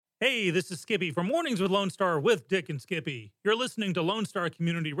Hey, this is Skippy from Mornings with Lone Star with Dick and Skippy. You're listening to Lone Star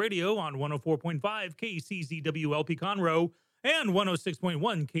Community Radio on 104.5 KCZWLP Conroe and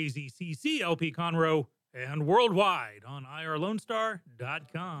 106.1 KZCCLP Conroe and worldwide on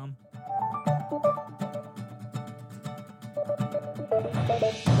irlonestar.com.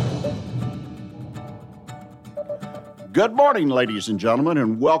 Good morning, ladies and gentlemen,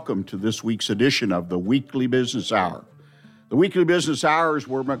 and welcome to this week's edition of the Weekly Business Hour. The Weekly Business Hour is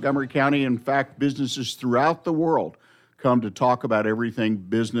where Montgomery County, in fact, businesses throughout the world come to talk about everything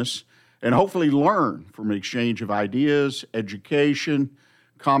business and hopefully learn from an exchange of ideas, education,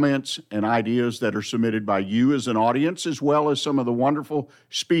 comments, and ideas that are submitted by you as an audience, as well as some of the wonderful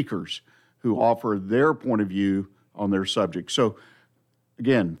speakers who offer their point of view on their subject. So,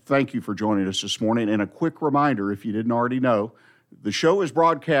 again, thank you for joining us this morning. And a quick reminder, if you didn't already know, the show is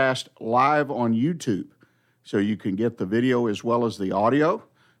broadcast live on YouTube, so you can get the video as well as the audio.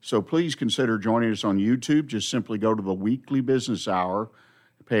 So please consider joining us on YouTube. Just simply go to the Weekly Business Hour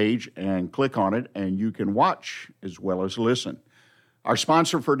page and click on it, and you can watch as well as listen. Our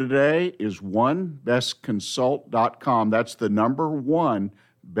sponsor for today is onebestconsult.com. That's the number one,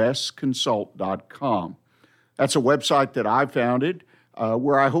 bestconsult.com. That's a website that I founded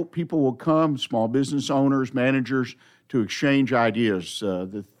where I hope people will come, small business owners, managers, to exchange ideas.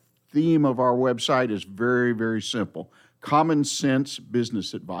 The theme of our website is very, very simple: common sense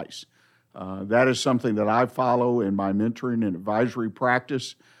business advice. That is something that I follow in my mentoring and advisory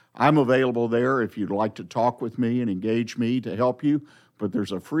practice. I'm available there if you'd like to talk with me and engage me to help you, but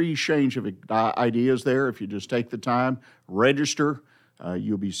there's a free exchange of ideas there if you just take the time, register.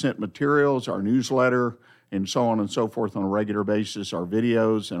 You'll be sent materials, our newsletter, and so on and so forth on a regular basis, our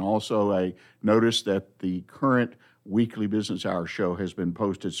videos, and also a notice that the current Weekly Business Hour show has been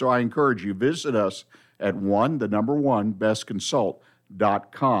posted. So I encourage you, visit us at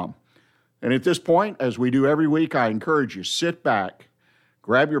bestconsult.com. And at this point, as we do every week, I encourage you, sit back,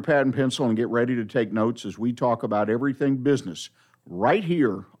 grab your pad and pencil, and get ready to take notes as we talk about everything business right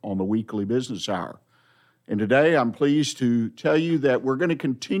here on the Weekly Business Hour. And today I'm pleased to tell you that we're going to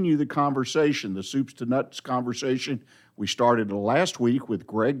continue the conversation, the soups to nuts conversation we started last week with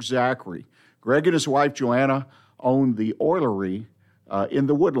Greg Zachry. Greg and his wife, Joanna, own the oilery in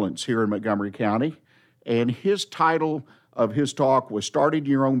the Woodlands here in Montgomery County. And his title of his talk was Starting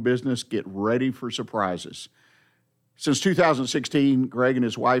Your Own Business, Get Ready for Surprises. Since 2016, Greg and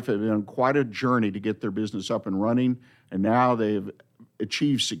his wife have been on quite a journey to get their business up and running, and now they've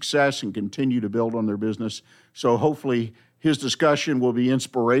achieved success and continue to build on their business. So hopefully his discussion will be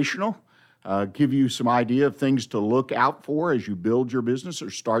inspirational, give you some idea of things to look out for as you build your business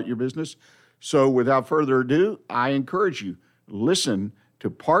or start your business. So without further ado, I encourage you, listen to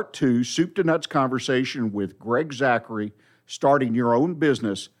part 2, Soup to Nuts conversation with Greg Zachry, Starting Your Own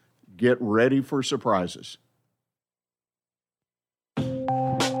Business. Get ready for surprises.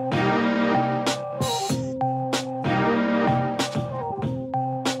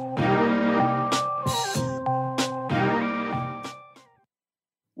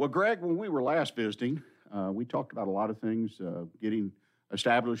 Well, Greg, when we were last visiting, we talked about a lot of things, getting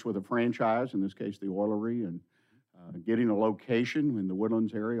established with a franchise, in this case the oilery, and getting a location in the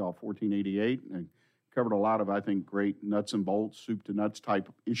Woodlands area off 1488, and covered a lot of, I think, great nuts and bolts, soup to nuts type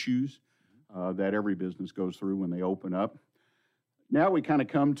issues that every business goes through when they open up. Now we kind of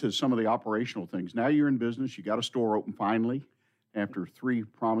come to some of the operational things. Now you're in business, you got a store open finally after 3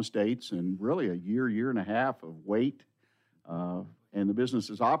 promised dates and really a year and a half of wait, and the business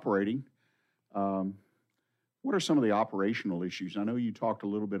is operating. What are some of the operational issues? I know you talked a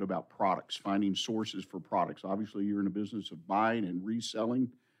little bit about products, finding sources for products. Obviously, you're in a business of buying and reselling.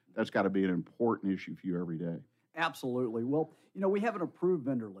 That's got to be an important issue for you every day. Absolutely. Well, we have an approved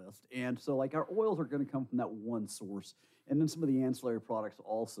vendor list, and so like our oils are going to come from that one source, and then some of the ancillary products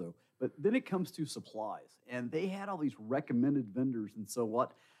also. But then it comes to supplies, and they had all these recommended vendors and so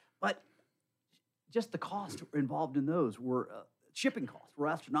what, but just the cost involved in those were shipping costs were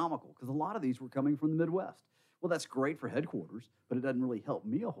astronomical because a lot of these were coming from the Midwest. Well, that's great for headquarters, but it doesn't really help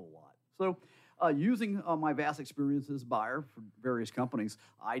me a whole lot. So using my vast experience as a buyer for various companies,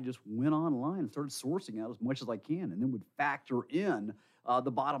 I just went online and started sourcing out as much as I can and then would factor in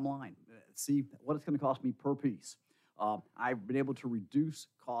the bottom line, see what it's going to cost me per piece. I've been able to reduce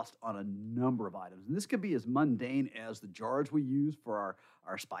cost on a number of items. And this could be as mundane as the jars we use for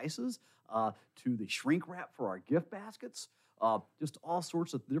our spices, to the shrink wrap for our gift baskets, just all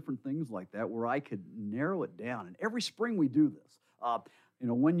sorts of different things like that where I could narrow it down. And every spring we do this.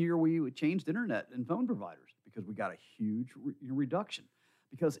 One year we changed internet and phone providers because we got a huge reduction.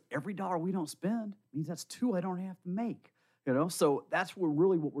 Because every dollar we don't spend means that's 2 I don't have to make. So that's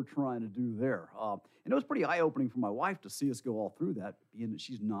really what we're trying to do there. And it was pretty eye-opening for my wife to see us go all through that, being that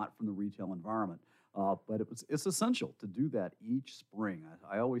she's not from the retail environment. But it's essential to do that each spring.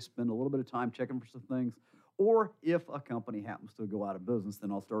 I always spend a little bit of time checking for some things, or if a company happens to go out of business,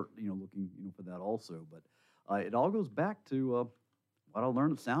 then I'll start looking for that also. But it all goes back to what I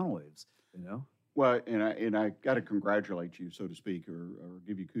learned at Soundwaves. Well, and I got to congratulate you, so to speak, or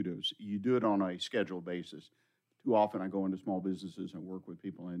give you kudos. You do it on a scheduled basis. Too often I go into small businesses and work with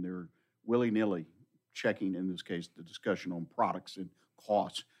people, and they're willy-nilly checking, in this case, the discussion on products and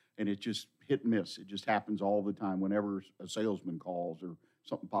costs, and it just hit and miss. It just happens all the time whenever a salesman calls or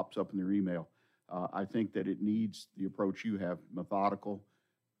something pops up in their email. I think that it needs the approach you have, methodical,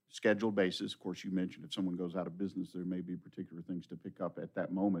 scheduled basis. Of course, you mentioned if someone goes out of business, there may be particular things to pick up at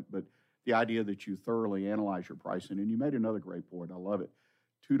that moment, but the idea that you thoroughly analyze your pricing, and you made another great point, I love it.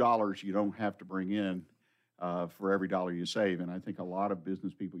 $2 you don't have to bring in for every dollar you save. And I think a lot of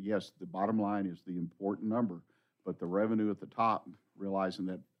business people, yes, the bottom line is the important number, but the revenue at the top, realizing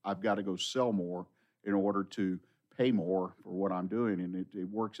that I've got to go sell more in order to pay more for what I'm doing. And it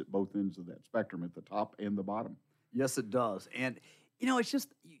works at both ends of that spectrum, at the top and the bottom. Yes, it does. And, it's just,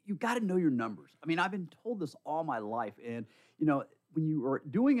 you got to know your numbers. I mean, I've been told this all my life. And, when you are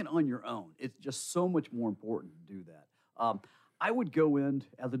doing it on your own, it's just so much more important to do that. I would go in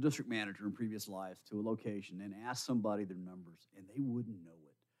as a district manager in previous lives to a location and ask somebody their numbers, and they wouldn't know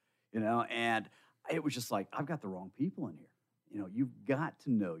it, and it was just like, I've got the wrong people in here. You've got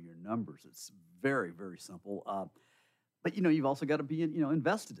to know your numbers. It's very, very simple. But, you've also got to be,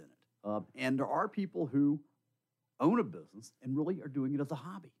 invested in it. And there are people who own a business and really are doing it as a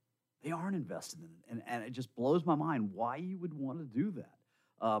hobby. They aren't invested in it. And it just blows my mind why you would want to do that.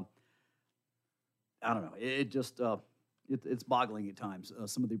 I don't know. It just... It's boggling at times,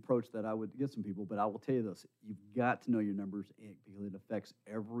 some of the approach that I would give some people, but I will tell you this, you've got to know your numbers because it affects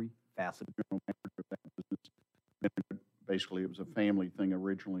every facet of that business. Basically, it was a family thing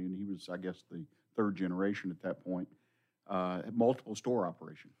originally, and he was, I guess, the third generation at that point. Multiple store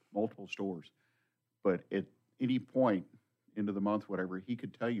operation, multiple stores. But at any point into the month, whatever, he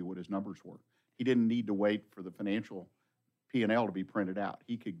could tell you what his numbers were. He didn't need to wait for the financial P&L to be printed out.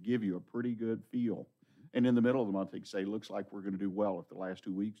 He could give you a pretty good feel. And in the middle of the month, he'd say, looks like we're going to do well if the last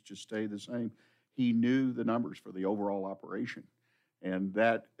 2 weeks just stay the same. He knew the numbers for the overall operation. And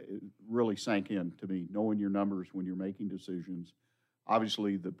that really sank in to me, knowing your numbers when you're making decisions.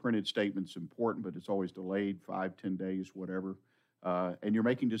 Obviously, the printed statement's important, but it's always delayed 5-10 days, whatever. And you're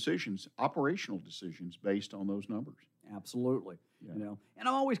making decisions, operational decisions, based on those numbers. Absolutely. And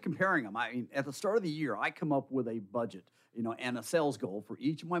I'm always comparing them. I mean, at the start of the year, I come up with a budget, and a sales goal for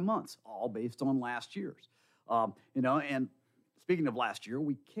each of my months, all based on last year's. And speaking of last year,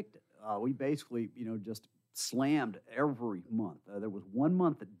 we kicked it. We basically, just slammed every month. There was 1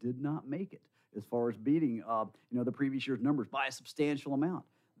 month that did not make it as far as beating, the previous year's numbers by a substantial amount.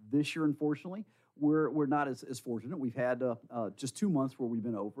 This year, unfortunately, we're not as fortunate. We've had just 2 months where we've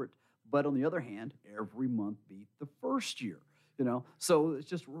been over it. But on the other hand, every month beat the first year, So it's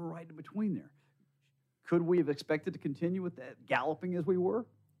just right in between there. Could we have expected to continue with that galloping as we were?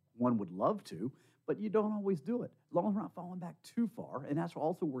 One would love to, but you don't always do it. As long as we're not falling back too far, and that's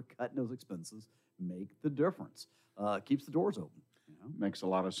also where cutting those expenses make the difference. Keeps the doors open. Makes a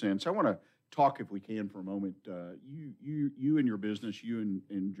lot of sense. I want to talk, if we can, for a moment. You and your business, you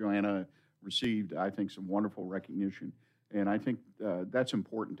and Joanna received, I think, some wonderful recognition. And I think that's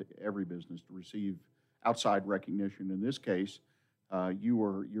important to every business to receive outside recognition. In this case,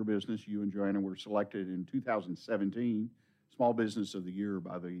 your business, you and Joanna, were selected in 2017 Small Business of the Year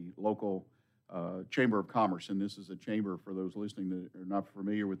by the local Chamber of Commerce. And this is a chamber, for those listening that are not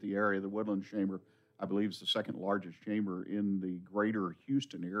familiar with the area, the Woodlands Chamber, I believe, is the second largest chamber in the greater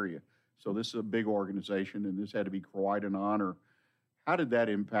Houston area. So this is a big organization, and this had to be quite an honor. How did that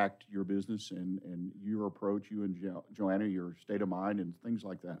impact your business and your approach, you and Joanna, your state of mind and things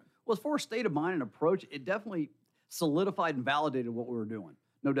like that? Well, as far as state of mind and approach, it definitely solidified and validated what we were doing,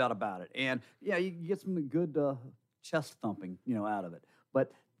 no doubt about it. And, yeah, you get some good chest thumping, out of it.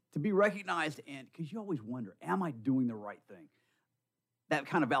 But to be recognized, and because you always wonder, am I doing the right thing? That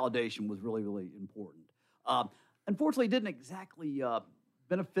kind of validation was really, really important. Unfortunately, it didn't exactly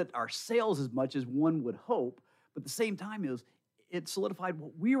benefit our sales as much as one would hope, but at the same time it solidified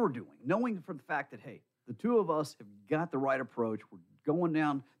what we were doing, knowing for the fact that, hey, the two of us have got the right approach. We're going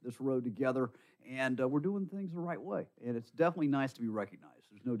down this road together, and we're doing things the right way. And it's definitely nice to be recognized.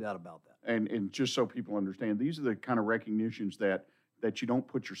 There's no doubt about that. And just so people understand, these are the kind of recognitions that you don't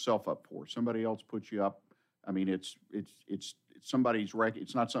put yourself up for. Somebody else puts you up. I mean, it's somebody's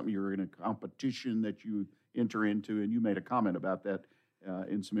it's not something you're in a competition that you enter into, and you made a comment about that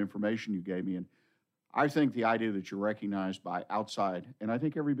in some information you gave me. And I think the idea that you're recognized by outside, and I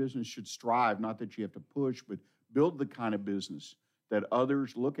think every business should strive, not that you have to push, but build the kind of business that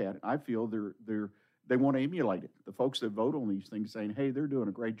others look at. I feel they want to emulate it. The folks that vote on these things saying, hey, they're doing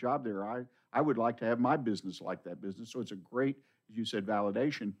a great job there. I would like to have my business like that business. So it's a great, as you said,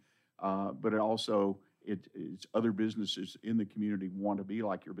 validation, but it also, it's other businesses in the community want to be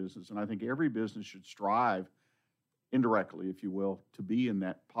like your business. And I think every business should strive indirectly, if you will, to be in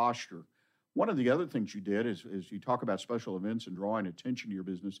that posture. One of the other things you did is you talk about special events and drawing attention to your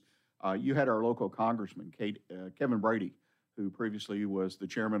business. You had our local congressman, Kevin Brady, who previously was the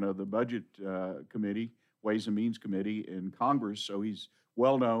chairman of the Budget Committee, Ways and Means Committee in Congress. So he's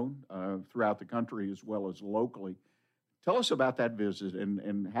well known throughout the country as well as locally. Tell us about that visit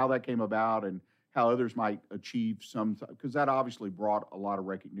and how that came about and how others might achieve some, because that obviously brought a lot of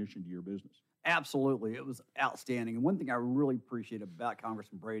recognition to your business. Absolutely. It was outstanding. And one thing I really appreciate about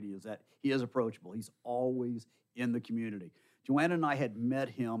Congressman Brady is that he is approachable. He's always in the community. Joanna and I had met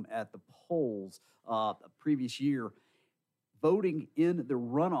him at the polls a previous year, voting in the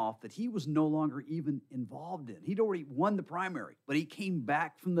runoff that he was no longer even involved in. He'd already won the primary, but he came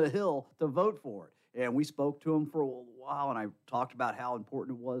back from the Hill to vote for it. And we spoke to him for a while, and I talked about how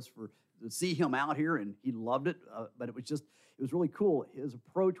important it was to see him out here, and he loved it. But it was really cool. His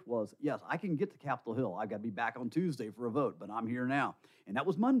approach was, yes, I can get to Capitol Hill. I've got to be back on Tuesday for a vote, but I'm here now. And that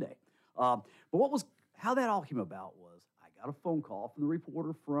was Monday. But how that all came about was I got a phone call from the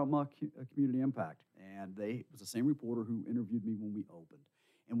reporter from Community Impact, and it was the same reporter who interviewed me when we opened,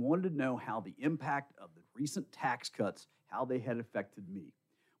 and wanted to know how the impact of the recent tax cuts, how they had affected me.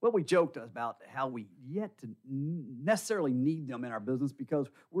 Well, we joked about how we yet to necessarily need them in our business because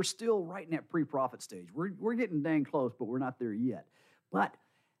we're still right in that pre-profit stage. We're getting dang close, but we're not there yet. But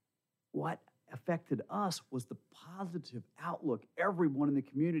what affected us was the positive outlook everyone in the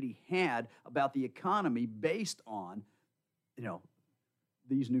community had about the economy based on,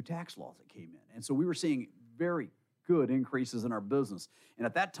 these new tax laws that came in. And so we were seeing very good increases in our business. And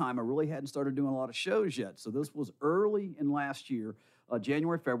at that time, I really hadn't started doing a lot of shows yet. So this was early in last year,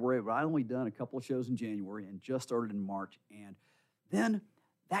 January, February, but I'd only done a couple of shows in January and just started in March. And then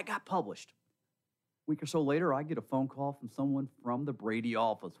that got published. A week or so later, I get a phone call from someone from the Brady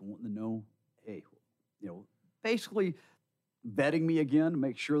office wanting to know, hey, basically vetting me again to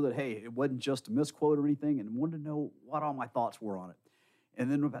make sure that, hey, it wasn't just a misquote or anything, and wanted to know what all my thoughts were on it.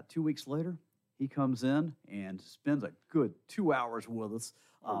 And then about 2 weeks later, he comes in and spends a good 2 hours with us.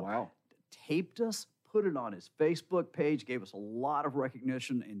 Wow. Taped us, put it on his Facebook page, gave us a lot of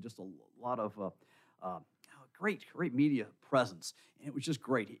recognition and just a lot of great media presence. And it was just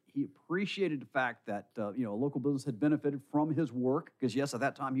great. He appreciated the fact that, a local business had benefited from his work, because, yes, at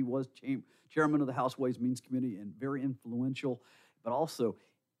that time he was chairman of the House Ways and Means Committee and very influential. But also,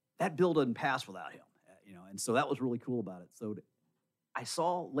 that bill doesn't pass without him, and so that was really cool about it. So I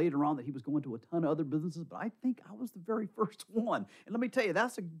saw later on that he was going to a ton of other businesses, but I think I was the very first one. And let me tell you,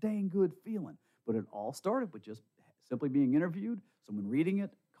 that's a dang good feeling. But it all started with just simply being interviewed, someone reading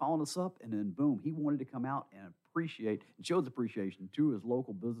it, calling us up, and then boom, he wanted to come out and appreciate and show his appreciation to his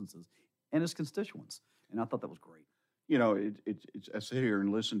local businesses and his constituents. And I thought that was great. I sit here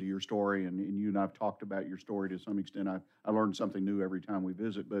and listen to your story, and you and I have talked about your story to some extent. I learned something new every time we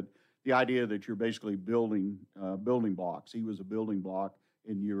visit, but the idea that you're basically building blocks. He was a building block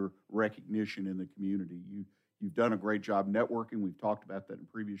in your recognition in the community. You've done a great job networking. We've talked about that in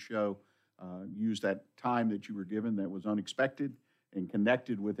a previous show. Used that time that you were given that was unexpected and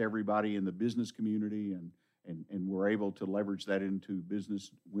connected with everybody in the business community and were able to leverage that into business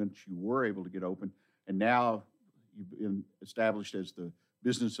once you were able to get open. And now you've been established as the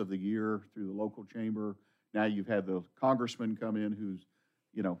business of the year through the local chamber. Now you've had the congressman come in who's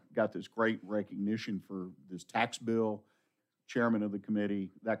got this great recognition for this tax bill, chairman of the committee,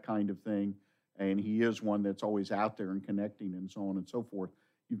 that kind of thing. And he is one that's always out there and connecting and so on and so forth.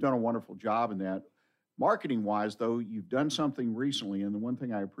 You've done a wonderful job in that. Marketing-wise, though, you've done something recently, and the one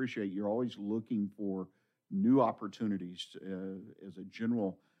thing I appreciate, you're always looking for new opportunities as a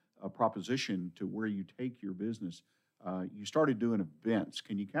general proposition to where you take your business. You started doing events.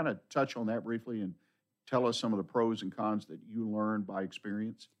 Can you kind of touch on that briefly and tell us some of the pros and cons that you learned by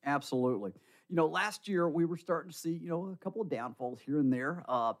experience? Absolutely. Last year we were starting to see, a couple of downfalls here and there.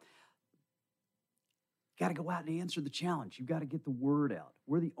 Got to go out and answer the challenge. You've got to get the word out.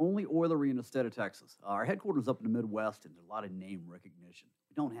 We're the only oilery in the state of Texas. Our headquarters up in the Midwest, and there's a lot of name recognition.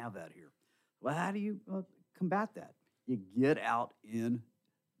 We don't have that here. Well, how do you combat that? You get out in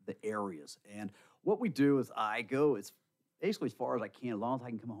the areas. And what we do is I go basically as far as I can, as long as I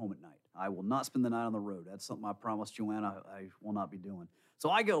can come home at night. I will not spend the night on the road. That's something I promised Joanna I will not be doing. So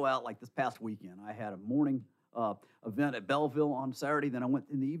I go out like this past weekend. I had a morning event at Belleville on Saturday. Then I went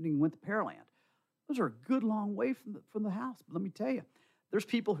in the evening, went to Pearland. Those are a good long way from the house. But let me tell you, there's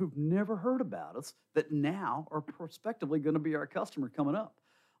people who've never heard about us that now are prospectively going to be our customer coming up.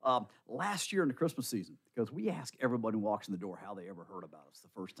 Last year in the Christmas season, because we ask everybody who walks in the door how they ever heard about us the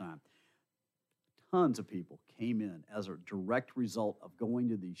first time, tons of people came in as a direct result of going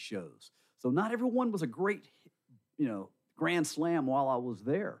to these shows. So not everyone was a great, grand slam while I was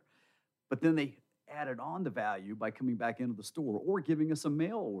there, but then they added on the value by coming back into the store or giving us a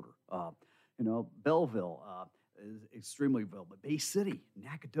mail order. Belleville is extremely available, but Bay City,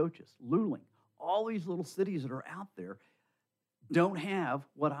 Nacogdoches, Luling, all these little cities that are out there don't have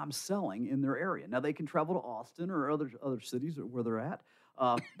what I'm selling in their area. Now, they can travel to Austin or other cities where they're at,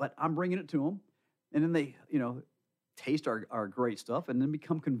 but I'm bringing it to them, and then they, taste our great stuff and then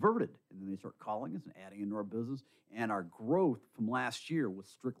become converted. And then they start calling us and adding into our business. And our growth from last year was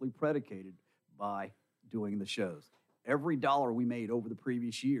strictly predicated by doing the shows. Every dollar we made over the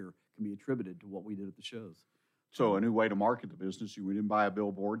previous year can be attributed to what we did at the shows. So a new way to market the business. You didn't buy a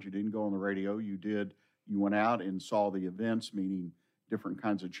billboard. You didn't go on the radio. You went out and saw the events, meaning different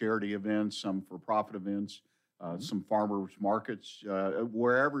kinds of charity events, some for-profit events, some farmers markets,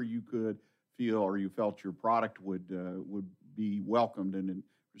 wherever you could feel or you felt your product would be welcomed and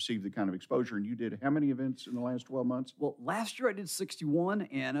receive the kind of exposure. And you did how many events in the last 12 months? Well, last year I did 61,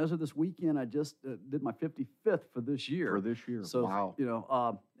 and as of this weekend, I just did my 55th for this year. So,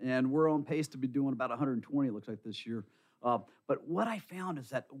 wow. And we're on pace to be doing about 120, it looks like, this year. But what I found is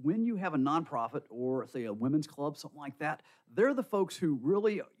that when you have a nonprofit or, say, a women's club, something like that, they're the folks who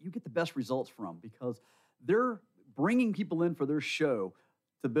really you get the best results from because they're bringing people in for their show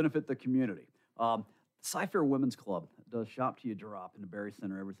to benefit the community. Cy-Fair Women's Club does Shop Till You Drop in the Berry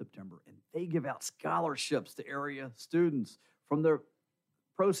Center every September, and they give out scholarships to area students from their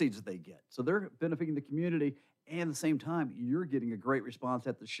proceeds that they get. So they're benefiting the community, and at the same time, you're getting a great response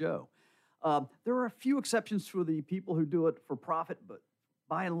at the show. There are a few exceptions for the people who do it for profit, but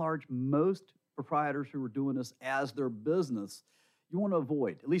by and large, most proprietors who are doing this as their business, you want to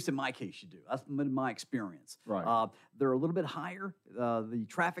avoid. At least in my case, you do. That's been my experience. Right. They're a little bit higher. The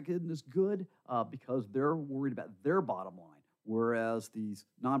traffic isn't as good because they're worried about their bottom line, whereas these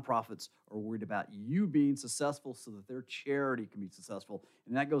nonprofits are worried about you being successful so that their charity can be successful.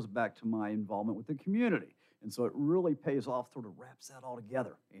 And that goes back to my involvement with the community. And so it really pays off, sort of wraps that all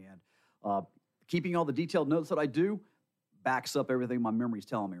together. And keeping all the detailed notes that I do backs up everything my memory's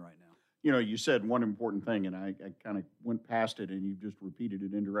telling me right now. You said one important thing, and I kind of went past it, and you've just repeated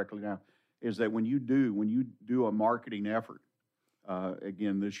it indirectly now, is that when you do a marketing effort,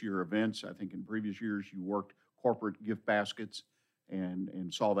 again, this year events, I think in previous years you worked corporate gift baskets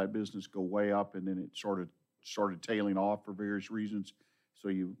and saw that business go way up, and then it sort of started tailing off for various reasons. So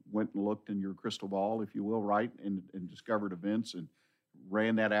you went and looked in your crystal ball, if you will, right, and discovered events and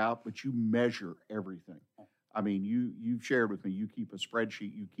ran that out, but you measure everything. I mean, you've shared with me, you keep a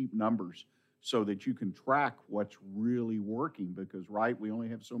spreadsheet, you keep numbers so that you can track what's really working because, right, we only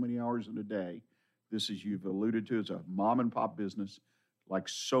have so many hours in a day. This, as you've alluded to, is a mom and pop business, like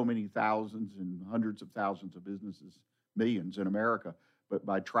so many thousands and hundreds of thousands of businesses, millions in America. But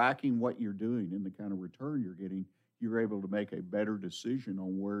by tracking what you're doing and the kind of return you're getting, you're able to make a better decision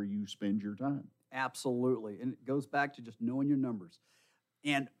on where you spend your time. Absolutely. And it goes back to just knowing your numbers.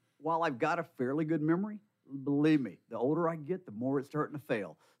 And while I've got a fairly good memory, believe me, the older I get, the more it's starting to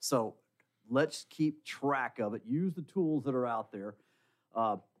fail. So let's keep track of it. Use the tools that are out there.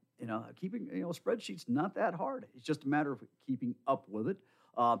 Keeping a spreadsheet's not that hard. It's just a matter of keeping up with it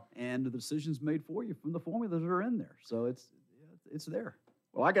and the decisions made for you from the formulas that are in there. So it's there.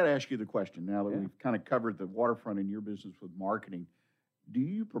 Well, I got to ask you the question now that we've kind of covered the waterfront in your business with marketing. Do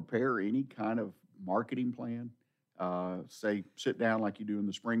you prepare any kind of marketing plan? Say, sit down like you do in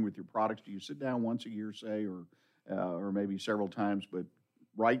the spring with your products. Do you sit down once a year, say, or maybe several times, but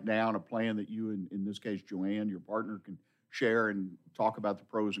write down a plan that you, in this case, Joanne, your partner, can share and talk about the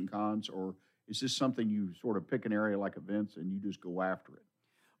pros and cons? Or is this something you sort of pick an area like events and you just go after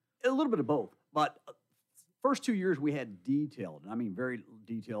it? A little bit of both. But first 2 years, we had detailed, and I mean very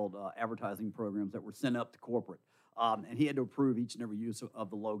detailed advertising programs that were sent up to corporate. And he had to approve each and every use of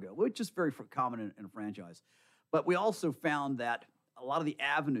the logo, which is very common in a franchise. But we also found that a lot of the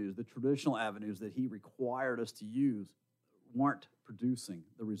avenues, the traditional avenues that he required us to use, weren't producing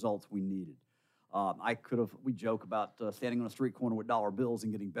the results we needed. We joke about standing on a street corner with dollar bills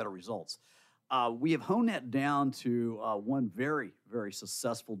and getting better results. We have honed that down to one very, very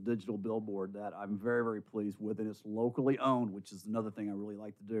successful digital billboard that I'm very, very pleased with, and it's locally owned, which is another thing I really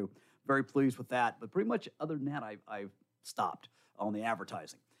like to do. very pleased with that. But pretty much other than that, I've stopped on the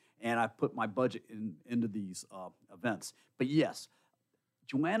advertising. And I put my budget into these events. But yes,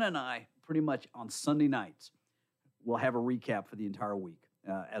 Joanna and I pretty much on Sunday nights will have a recap for the entire week.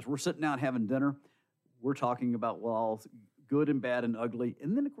 As we're sitting down having dinner, we're talking about, well, good and bad and ugly.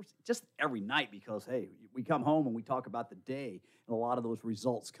 And then, of course, just every night because, hey, we come home and we talk about the day, and a lot of those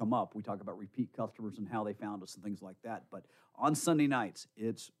results come up. We talk about repeat customers and how they found us and things like that. But on Sunday nights,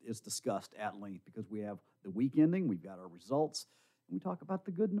 it's discussed at length because we have the week ending, we've got our results, and we talk about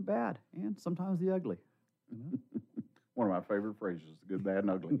the good and the bad and sometimes the ugly. One of my favorite phrases, the good, bad, and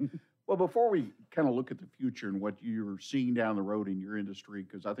ugly. Well, before we kind of look at the future and what you're seeing down the road in your industry,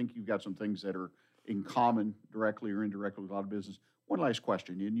 because I think you've got some things that are in common, directly or indirectly, with a lot of business. One last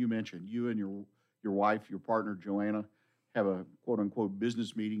question, and you mentioned you and your wife, your partner, Joanna, have a quote-unquote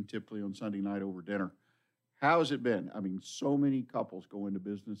business meeting typically on Sunday night over dinner. How has it been? I mean, so many couples go into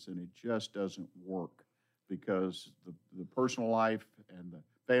business, and it just doesn't work because the personal life and the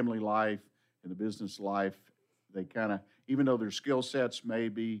family life and the business life, they kind of, even though their skill sets may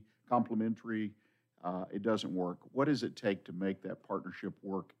be complementary, it doesn't work. What does it take to make that partnership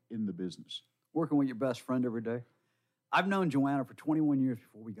work in the business? Working with your best friend every day. I've known Joanna for 21 years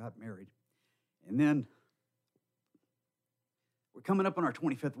before we got married. And then we're coming up on our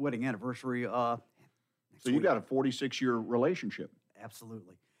 25th wedding anniversary. So you got a 46-year relationship.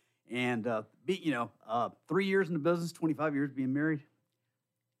 Absolutely. And, 3 years in the business, 25 years being married,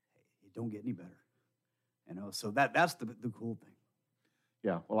 it don't get any better. So that's the cool thing.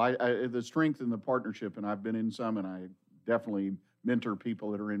 Yeah, well, I the strength in the partnership, and I've been in some, and I definitely mentor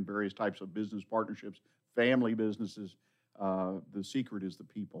people that are in various types of business partnerships, family businesses. The secret is the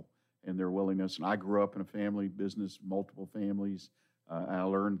people and their willingness. And I grew up in a family business, multiple families. I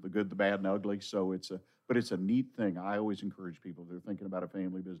learned the good, the bad, and ugly. So it's a neat thing. I always encourage people that are thinking about a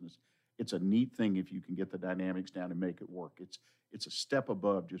family business. It's a neat thing if you can get the dynamics down and make it work. It's a step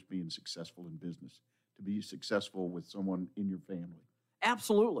above just being successful in business, to be successful with someone in your family.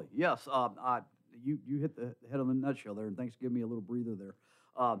 Absolutely, yes. You hit the head on the nutshell there, and thanks for giving me a little breather there.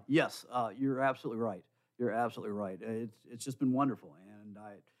 Yes, you're absolutely right. You're absolutely right. It's just been wonderful, and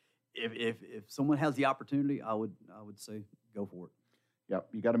if someone has the opportunity, I would say go for it. Yep,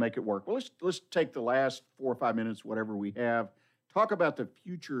 you got to make it work. Well, let's take the last 4 or 5 minutes, whatever we have, talk about the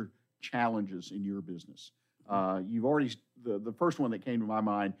future challenges in your business. You've already the first one that came to my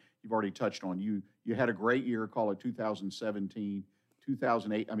mind, you've already touched on. You had a great year, call it 2017.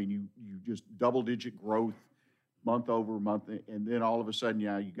 2008, I mean, you just double-digit growth month over month, and then all of a sudden,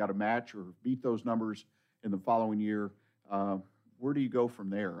 you got to match or beat those numbers in the following year. Where do you go from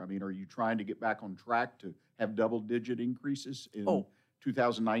there? I mean, are you trying to get back on track to have double-digit increases in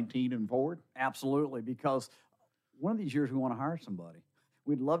 2019 and forward? Absolutely, because one of these years we want to hire somebody.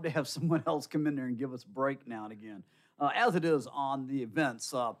 We'd love to have someone else come in there and give us a break now and again. As it is on the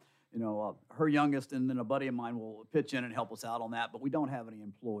events, her youngest and then a buddy of mine will pitch in and help us out on that, but we don't have any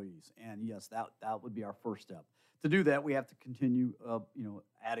employees. And yes, that would be our first step. To do that, we have to continue,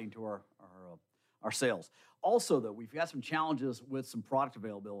 adding to our sales. Also, though, we've got some challenges with some product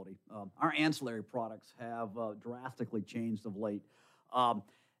availability. Our ancillary products have drastically changed of late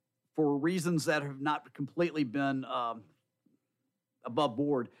for reasons that have not completely been above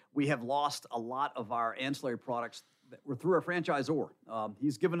board. We have lost a lot of our ancillary products that were through our franchisor.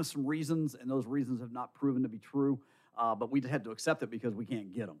 He's given us some reasons, and those reasons have not proven to be true, but we had to accept it because we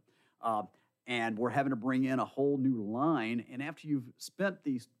can't get them. And we're having to bring in a whole new line, and after you've spent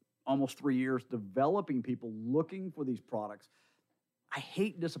these almost 3 years developing people looking for these products, I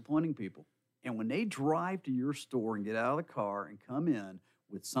hate disappointing people. And when they drive to your store and get out of the car and come in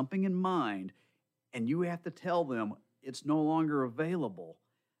with something in mind, and you have to tell them it's no longer available,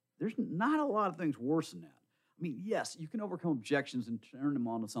 there's not a lot of things worse than that. I mean, yes, you can overcome objections and turn them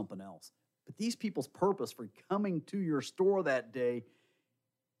on to something else. But these people's purpose for coming to your store that day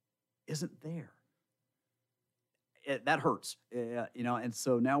isn't there. That hurts, and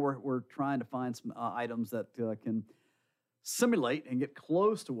so now we're trying to find some items that can simulate and get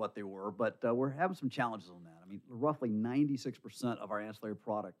close to what they were, but we're having some challenges on that. I mean, roughly 96% of our ancillary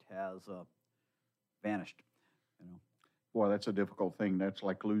product has vanished. Boy, that's a difficult thing. That's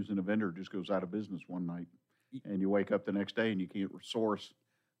like losing a vendor just goes out of business one night, and you wake up the next day and you can't source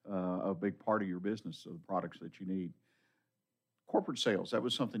a big part of your business of the products that you need. Corporate sales, that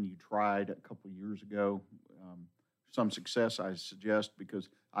was something you tried a couple of years ago. Some success, I suggest, because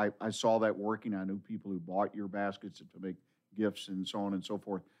I saw that working. I knew people who bought your baskets to make gifts and so on and so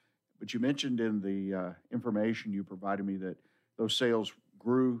forth. But you mentioned in the information you provided me that those sales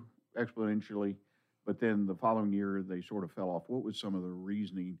grew exponentially, but then the following year they sort of fell off. What was some of the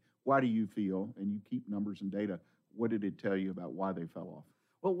reasoning? Why do you feel, and you keep numbers and data, what did it tell you about why they fell off?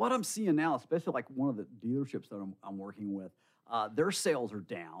 Well, what I'm seeing now, especially like one of the dealerships that I'm working with, their sales are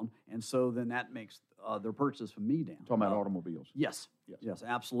down, and so then that makes their purchase from me down. Talking about automobiles. Yes, yes,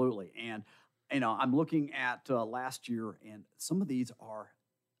 absolutely. And I'm looking at last year, and some of these are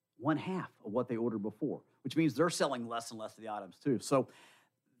one half of what they ordered before, which means they're selling less and less of the items too. So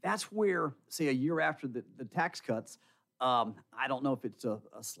that's where, say, a year after the tax cuts, I don't know if it's a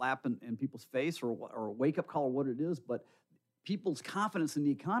slap in people's face or a wake-up call or what it is, but people's confidence in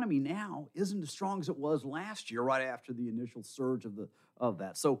the economy now isn't as strong as it was last year, right after the initial surge of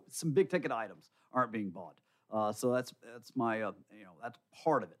that. So some big-ticket items aren't being bought. So that's my that's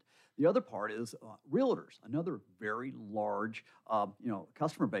part of it. The other part is realtors. Another very large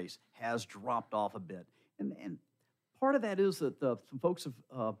customer base has dropped off a bit, and part of that is that some folks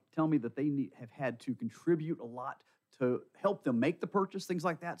have tell me that they have had to contribute a lot to help them make the purchase, things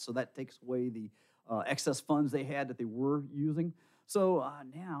like that. So that takes away the excess funds they had that they were using. So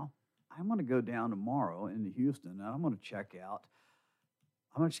now I'm going to go down tomorrow into Houston, and I'm going to check out.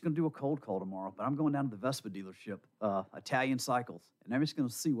 I'm just going to do a cold call tomorrow, but I'm going down to the Vespa dealership, Italian Cycles, and I'm just going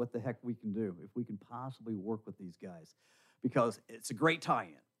to see what the heck we can do, if we can possibly work with these guys, because it's a great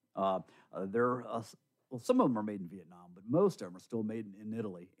tie-in. They're well, some of them are made in Vietnam, but most of them are still made in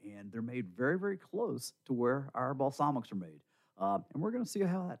Italy, and they're made very, very close to where our balsamics are made. And we're going to see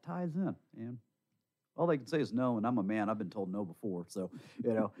how that ties in. And all they can say is no, and I'm a man. I've been told no before, so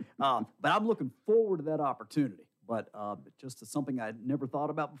but I'm looking forward to that opportunity. But just something I'd never thought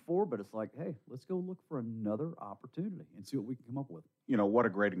about before. But it's like, hey, let's go look for another opportunity and see what we can come up with. What a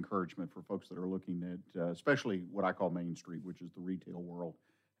great encouragement for folks that are looking at, especially what I call Main Street, which is the retail world,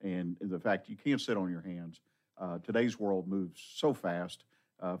 and the fact you can't sit on your hands. Today's world moves so fast,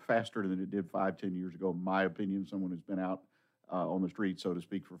 faster than it did 5-10 years ago, in my opinion. Someone who's been out on the street, so to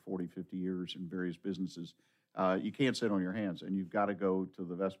speak, for 40-50 years in various businesses. You can't sit on your hands, and you've got to go to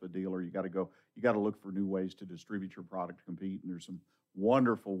the Vespa dealer. You got to look for new ways to distribute your product to compete. And there's some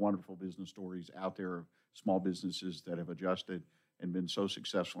wonderful, wonderful business stories out there of small businesses that have adjusted and been so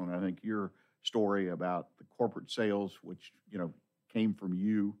successful. And I think your story about the corporate sales, which came from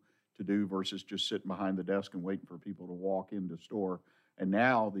you to do versus just sitting behind the desk and waiting for people to walk into the store, and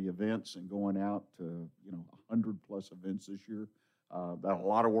now the events and going out to 100+ events this year. That's a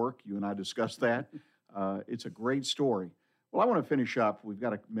lot of work. You and I discussed that. It's a great story. Well, I want to finish up. We've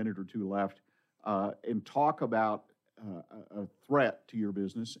got a minute or two left, and talk about a threat to your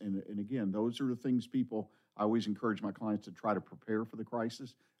business. And again, those are the things I always encourage my clients to try to prepare for the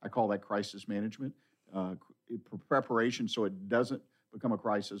crisis. I call that crisis management, preparation so it doesn't become a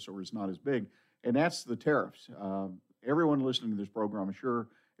crisis or is not as big. And that's the tariffs. Everyone listening to this program, I'm sure,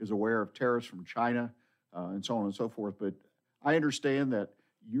 is aware of tariffs from China and so on and so forth. But I understand that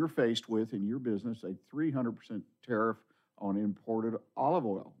you're faced with, in your business, a 300% tariff on imported olive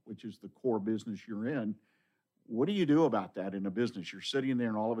oil, which is the core business you're in. What do you do about that in a business? You're sitting there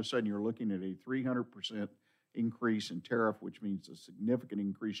and all of a sudden you're looking at a 300% increase in tariff, which means a significant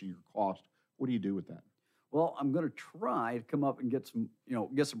increase in your cost. What do you do with that? Well, I'm going to try to come up and get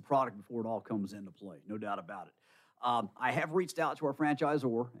some product before it all comes into play. No doubt about it. I have reached out to our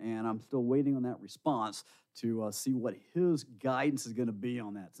franchisor, and I'm still waiting on that response to see what his guidance is going to be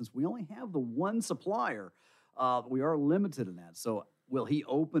on that. Since we only have the one supplier, we are limited in that. So will he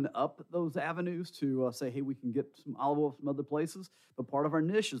open up those avenues to say, hey, we can get some olive oil from other places? But part of our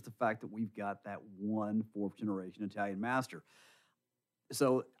niche is the fact that we've got that one fourth-generation Italian master.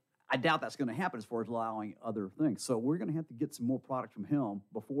 So I doubt that's going to happen as far as allowing other things. So we're going to have to get some more product from him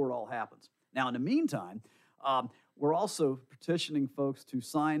before it all happens. Now, in the meantime, we're also petitioning folks to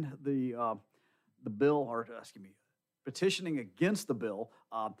sign the bill, or petitioning against the bill.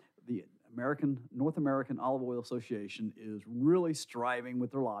 The North American Olive Oil Association is really striving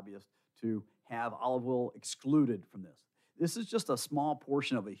with their lobbyists to have olive oil excluded from this. This is just a small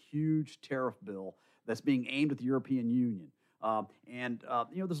portion of a huge tariff bill that's being aimed at the European Union.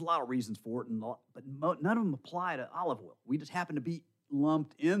 There's a lot of reasons for it, but none of them apply to olive oil. We just happen to be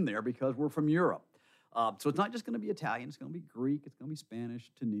lumped in there because we're from Europe. So it's not just going to be Italian. It's going to be Greek. It's going to be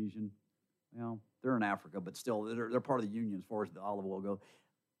Spanish, Tunisian. They're in Africa, but still, they're part of the union as far as the olive oil goes.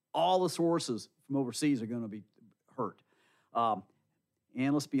 All the sources from overseas are going to be hurt.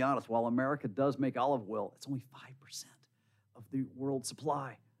 And let's be honest, while America does make olive oil, it's only 5% of the world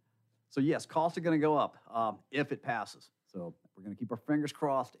supply. So yes, costs are going to go up if it passes. So we're going to keep our fingers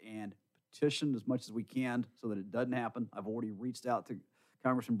crossed and petition as much as we can so that it doesn't happen. I've already reached out to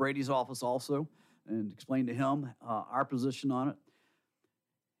Congressman Brady's office also and explained to him our position on it.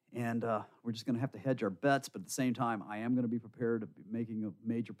 And we're just going to have to hedge our bets. But at the same time, I am going to be prepared to be making a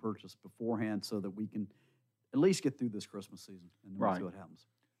major purchase beforehand so that we can at least get through this Christmas season and then we'll see what happens.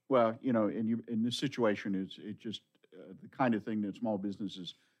 Well, in this situation, it's just the kind of thing that small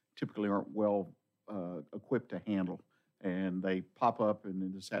businesses typically aren't well equipped to handle. And they pop up, and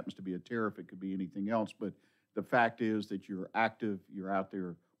then this happens to be a tariff. It could be anything else. But the fact is that you're active, you're out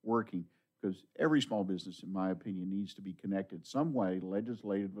there working, because every small business, in my opinion, needs to be connected some way,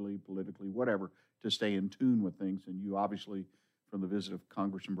 legislatively, politically, whatever, to stay in tune with things. And you obviously, from the visit of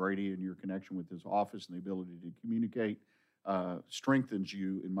Congressman Brady and your connection with his office and the ability to communicate, strengthens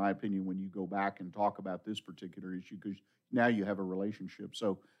you, in my opinion, when you go back and talk about this particular issue, because now you have a relationship.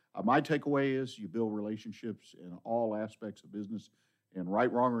 So my takeaway is you build relationships in all aspects of business, and right,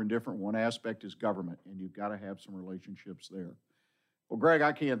 wrong, or indifferent, one aspect is government, and you've got to have some relationships there. Well, Greg,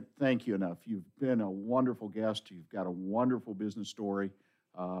 I can't thank you enough. You've been a wonderful guest. You've got a wonderful business story,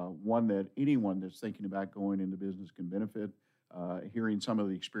 one that anyone that's thinking about going into business can benefit, hearing some of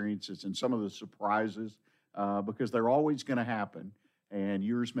the experiences and some of the surprises, because they're always going to happen, and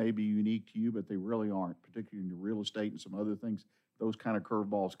yours may be unique to you, but they really aren't, particularly in your real estate and some other things. Those kind of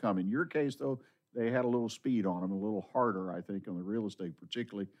curveballs come. In your case, though, they had a little speed on them, a little harder, I think, on the real estate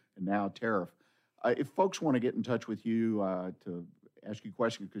particularly, and now tariff. If folks want to get in touch with you to ask you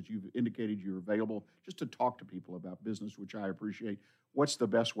questions, because you've indicated you're available just to talk to people about business, which I appreciate, what's the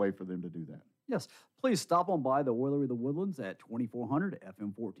best way for them to do that? Yes, please stop on by the Oilery of the Woodlands at 2400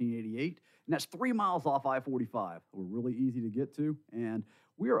 FM 1488, and that's 3 miles off I-45. We're really easy to get to, and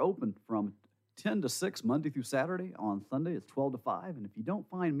we are open from 10 to 6 Monday through Saturday. On Sunday, it's 12 to 5, and if you don't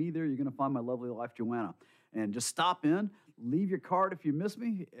find me there, you're going to find my lovely wife, Joanna. And just stop in, leave your card if you miss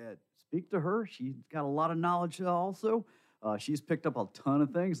me, speak to her. She's got a lot of knowledge also. She's picked up a ton of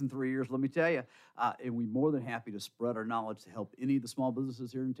things in 3 years, let me tell you. And we're more than happy to spread our knowledge to help any of the small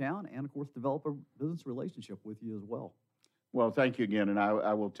businesses here in town and, of course, develop a business relationship with you as well. Well, thank you again. And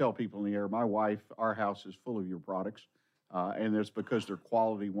I will tell people in the air, my wife, our house is full of your products. And it's because they're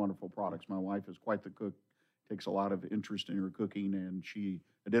quality, wonderful products. My wife is quite the cook, takes a lot of interest in her cooking, and she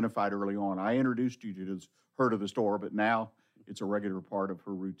identified early on. I introduced you to her to the store, but now it's a regular part of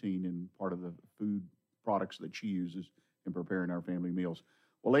her routine and part of the food products that she uses in preparing our family meals.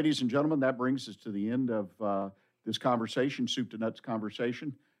 Well, ladies and gentlemen, that brings us to the end of this conversation, Soup to Nuts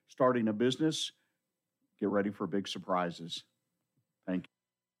conversation. Starting a business, get ready for big surprises. Thank you.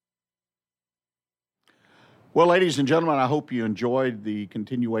 Well, ladies and gentlemen, I hope you enjoyed the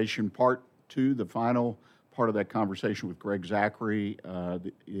continuation part 2, the final part of that conversation with Greg Zachry,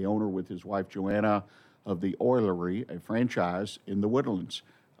 the owner with his wife Joanna of the Oilery, a franchise in the Woodlands.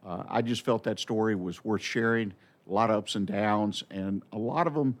 I just felt that story was worth sharing. A lot of ups and downs, and a lot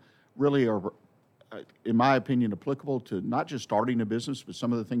of them really are, in my opinion, applicable to not just starting a business, but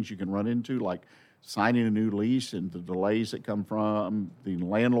some of the things you can run into, like signing a new lease and the delays that come from the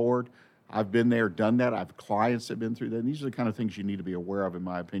landlord. I've been there, done that. I have clients that have been through that. And these are the kind of things you need to be aware of, in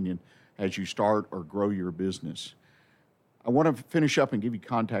my opinion, as you start or grow your business. I want to finish up and give you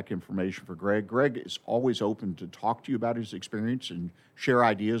contact information for Greg. Greg is always open to talk to you about his experience and share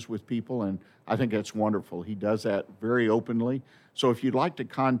ideas with people, and I think that's wonderful. He does that very openly. So if you'd like to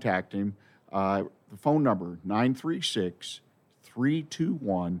contact him, the phone number,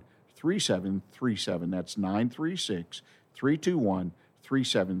 936-321-3737. That's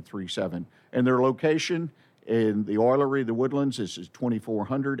 936-321-3737. And their location in the Oilery, the Woodlands, this is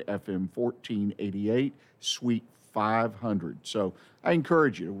 2400 FM 1488, Suite 500. So I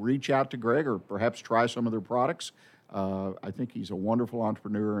encourage you to reach out to Greg or perhaps try some of their products. I think he's a wonderful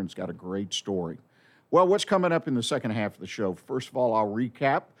entrepreneur and has got a great story. Well, what's coming up in the second half of the show? First of all, I'll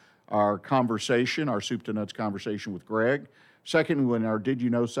recap our conversation, our Soup to Nuts conversation with Greg. Second, in our Did You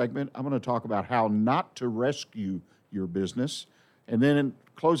Know segment, I'm going to talk about how not to rescue your business. And then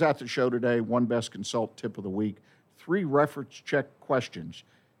close out the show today, one Best Consult tip of the week, 3 reference check questions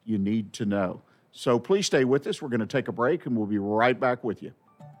you need to know. So please stay with us. We're going to take a break, and we'll be right back with you.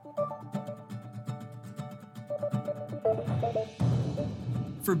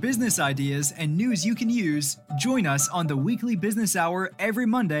 For business ideas and news you can use, join us on the Weekly Business Hour every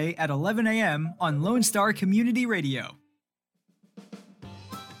Monday at 11 a.m. on Lone Star Community Radio.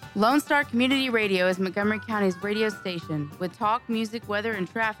 Lone Star Community Radio is Montgomery County's radio station with talk, music, weather, and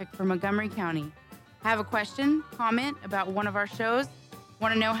traffic for Montgomery County. Have a question, comment about one of our shows?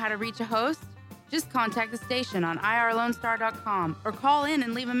 Want to know how to reach a host? Just contact the station on irlonestar.com or call in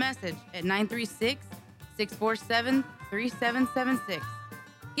and leave a message at 936-647-3776.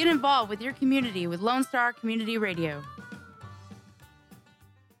 Get involved with your community with Lone Star Community Radio.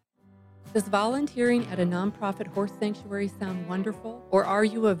 Does volunteering at a nonprofit horse sanctuary sound wonderful? Or are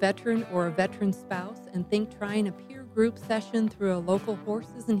you a veteran or a veteran spouse and think trying a peer group session through a local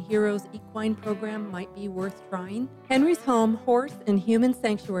Horses and Heroes equine program might be worth trying? Henry's Home Horse and Human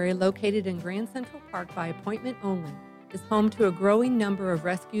Sanctuary, located in Grand Central Park by appointment only, is home to a growing number of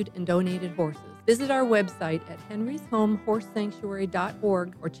rescued and donated horses. Visit our website at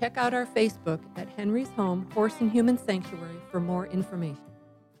henryshomehorsesanctuary.org or check out our Facebook at Henry's Home Horse and Human Sanctuary for more information.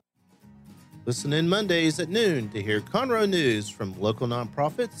 Listen in Mondays at noon to hear Conroe news from local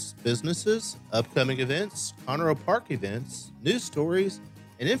nonprofits, businesses, upcoming events, Conroe Park events, news stories,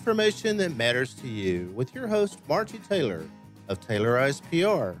 and information that matters to you with your host, Margie Taylor of Taylorized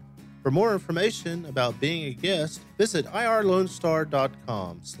PR. For more information about being a guest, visit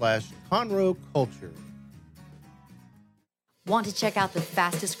irlonestar.com/Conroe Culture. Want to check out the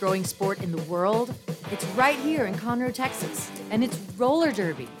fastest growing sport in the world? It's right here in Conroe, Texas, and it's roller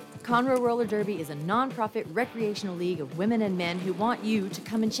derby. Conroe Roller Derby is a nonprofit recreational league of women and men who want you to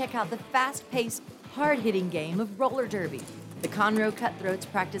come and check out the fast-paced, hard-hitting game of roller derby. The Conroe Cutthroats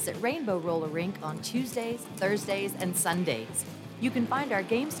practice at Rainbow Roller Rink on Tuesdays, Thursdays, and Sundays. You can find our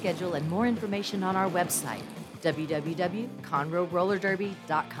game schedule and more information on our website,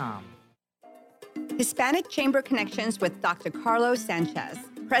 www.conroerollerderby.com. Hispanic Chamber Connections with Dr. Carlos Sanchez,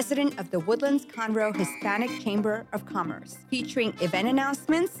 President of the Woodlands Conroe Hispanic Chamber of Commerce, featuring event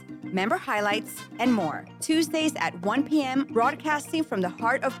announcements, member highlights, and more. Tuesdays at 1 p.m., broadcasting from the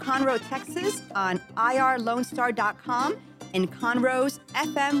heart of Conroe, Texas on irlonestar.com and Conroe's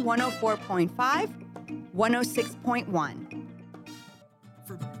FM 104.5, 106.1.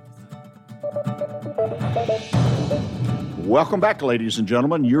 Welcome back, ladies and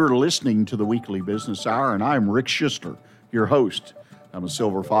gentlemen. You're listening to the Weekly Business Hour, and I'm Rick Schuster, your host. I'm a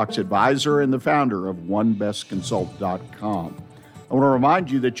Silver Fox advisor and the founder of OneBestConsult.com. I want to remind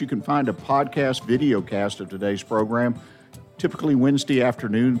you that you can find a podcast video cast of today's program, typically Wednesday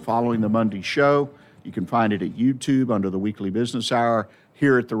afternoon following the Monday show. You can find it at YouTube under the Weekly Business Hour,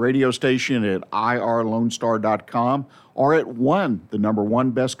 here at the radio station at irlonestar.com, or at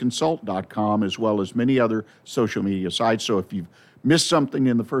OneBestConsult.com, as well as many other social media sites. So if you've missed something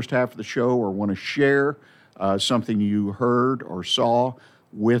in the first half of the show or want to share something you heard or saw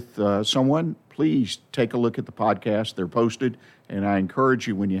with someone, please take a look at the podcast. They're posted, and I encourage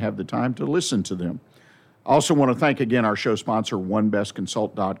you, when you have the time, to listen to them. I also want to thank again our show sponsor,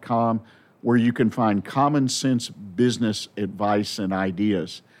 OneBestConsult.com, where you can find common sense business advice and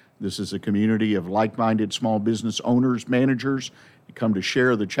ideas. This is a community of like-minded small business owners, managers, who come to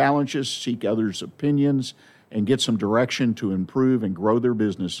share the challenges, seek others' opinions, and get some direction to improve and grow their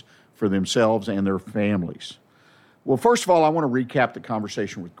business for themselves and their families. Well, first of all, I want to recap the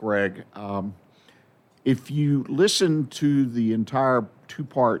conversation with Greg. If you listen to the entire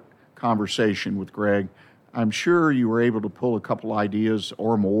two-part conversation with Greg, I'm sure you were able to pull a couple ideas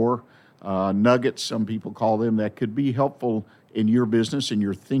or more, nuggets, some people call them, that could be helpful in your business and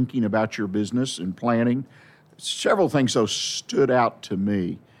your thinking about your business and planning. Several things, though, stood out to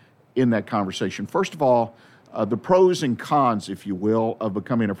me in that conversation. First of all, the pros and cons, if you will, of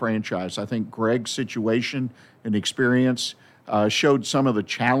becoming a franchise. I think Greg's situation and experience showed some of the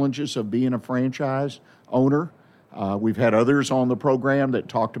challenges of being a franchise owner. We've had others on the program that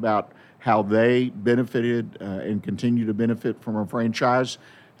talked about how they benefited and continue to benefit from a franchise.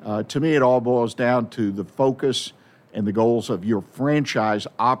 To me, it all boils down to the focus and the goals of your franchise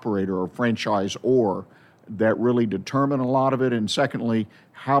operator or franchisor that really determine a lot of it. And secondly,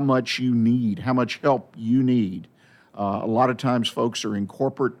 how much you need, how much help you need. A lot of times folks are in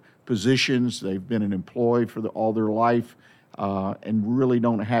corporate positions. They've been an employee for all their life and really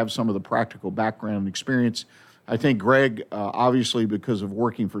don't have some of the practical background and experience. I think Greg, obviously because of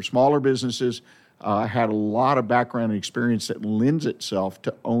working for smaller businesses, had a lot of background and experience that lends itself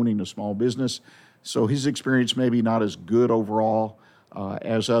to owning a small business. So his experience may be not as good overall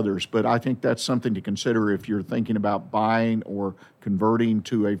as others, but I think that's something to consider if you're thinking about buying or converting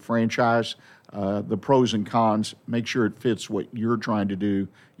to a franchise. The pros and cons, make sure it fits what you're trying to do,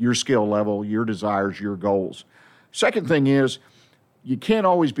 your skill level, your desires, your goals. Second thing is, you can't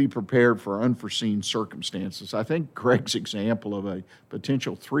always be prepared for unforeseen circumstances. I think Greg's example of a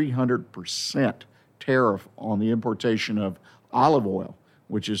potential 300% tariff on the importation of olive oil,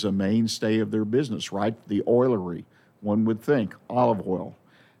 which is a mainstay of their business, right? The oilery, one would think, olive oil.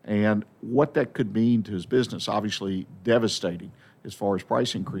 And what that could mean to his business, obviously devastating as far as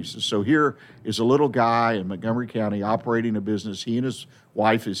price increases. So here is a little guy in Montgomery County operating a business. He and his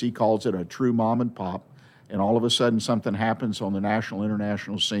wife, as he calls it, a true mom and pop. And all of a sudden something happens on the national,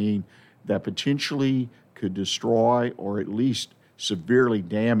 international scene that potentially could destroy or at least severely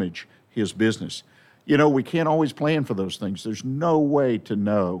damage his business. You know, we can't always plan for those things. There's no way to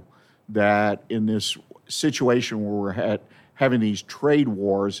know that in this situation where we're having these trade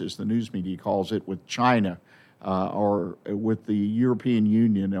wars, as the news media calls it, with China or with the European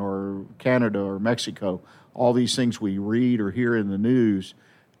Union or Canada or Mexico, all these things we read or hear in the news,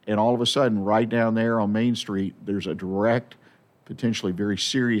 and all of a sudden, right down there on Main Street, there's a direct, potentially very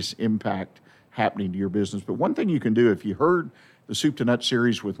serious impact happening to your business. But one thing you can do, if you heard the Soup to Nuts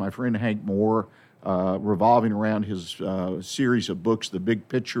series with my friend Hank Moore, revolving around his series of books, The Big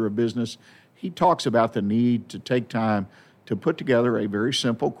Picture of Business, he talks about the need to take time to put together a very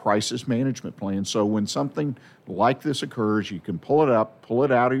simple crisis management plan. So when something like this occurs, you can pull it up, pull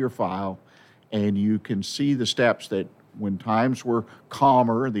it out of your file, and you can see the steps that when times were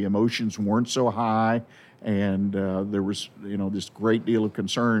calmer, the emotions weren't so high, and there was, this great deal of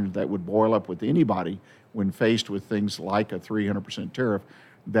concern that would boil up with anybody when faced with things like a 300% tariff,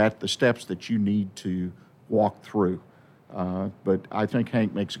 that the steps that you need to walk through. But I think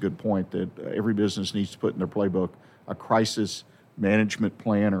Hank makes a good point that every business needs to put in their playbook a crisis management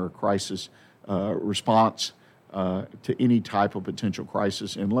plan or a crisis response to any type of potential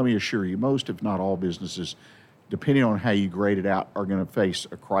crisis. And let me assure you, most, if not all businesses, depending on how you grade it out, are going to face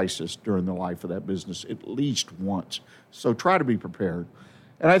a crisis during the life of that business at least once. So try to be prepared.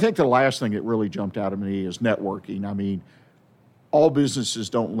 And I think the last thing that really jumped out at me is networking. I mean, all businesses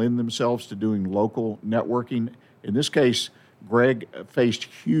don't lend themselves to doing local networking. In this case, Greg faced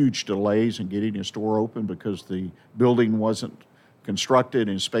huge delays in getting his store open because the building wasn't constructed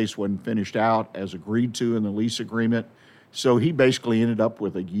and space wasn't finished out as agreed to in the lease agreement. So he basically ended up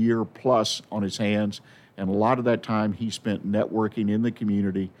with a year plus on his hands. And a lot of that time he spent networking in the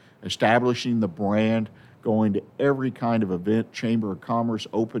community, establishing the brand, going to every kind of event, Chamber of Commerce,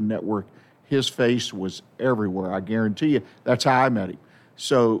 open network. His face was everywhere. I guarantee you, that's how I met him.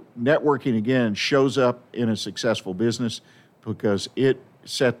 So networking, again, shows up in a successful business because it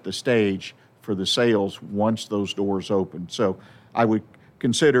set the stage for the sales once those doors open. So I would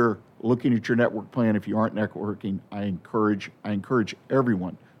consider looking at your network plan. If you aren't networking, I encourage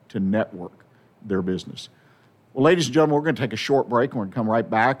everyone to network their business. Well, ladies and gentlemen, we're going to take a short break and we're going to come right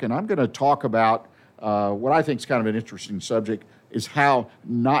back. And I'm going to talk about what I think is kind of an interesting subject, is how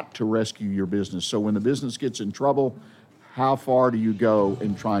not to rescue your business. So when the business gets in trouble, how far do you go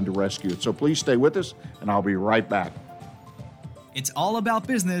in trying to rescue it? So please stay with us, and I'll be right back. It's all about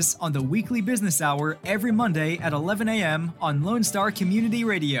business on the Weekly Business Hour every Monday at 11 a.m. on Lone Star Community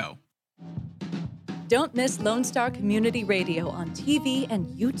Radio. Don't miss Lone Star Community Radio on TV and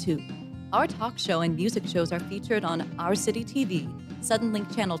YouTube. Our talk show and music shows are featured on Our City TV,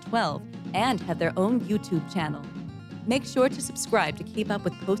 Suddenlink Channel 12, and have their own YouTube channel. Make sure to subscribe to keep up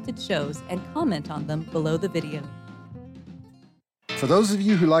with posted shows and comment on them below the video. For those of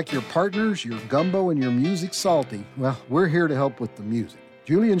you who like your partners, your gumbo, and your music salty, well, we're here to help with the music.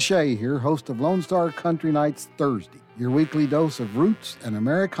 Julian Shea here, host of Lone Star Country Nights Thursday, your weekly dose of roots and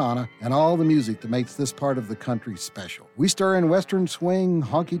Americana and all the music that makes this part of the country special. We stir in Western swing,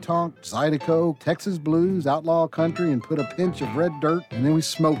 honky-tonk, Zydeco, Texas blues, outlaw country, and put a pinch of red dirt, and then we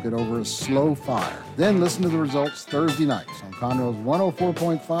smoke it over a slow fire. Then listen to the results Thursday nights on Conroe's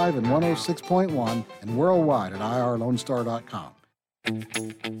 104.5 and 106.1 and worldwide at irlonestar.com.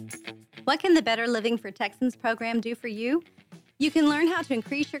 What can the Better Living for Texans program do for you? You can learn how to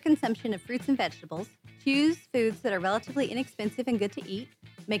increase your consumption of fruits and vegetables, choose foods that are relatively inexpensive and good to eat,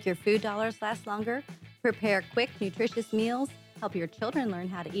 make your food dollars last longer, prepare quick, nutritious meals, help your children learn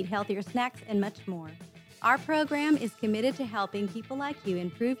how to eat healthier snacks, and much more. Our program is committed to helping people like you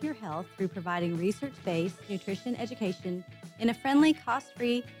improve your health through providing research-based nutrition education in a friendly,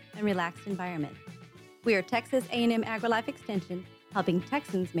 cost-free, and relaxed environment. We are Texas A&M AgriLife Extension, helping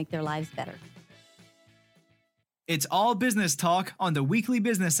Texans make their lives better. It's all business talk on the Weekly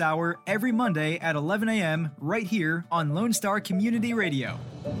Business Hour every Monday at 11 a.m. right here on Lone Star Community Radio.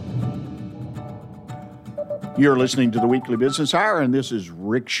 You're listening to the Weekly Business Hour, and this is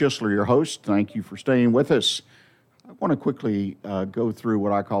Rick Schisler, your host. Thank you for staying with us. I want to quickly go through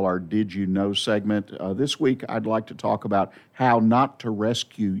what I call our Did You Know segment. This week, I'd like to talk about how not to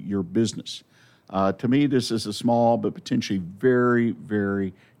rescue your business. To me, this is a small but potentially very,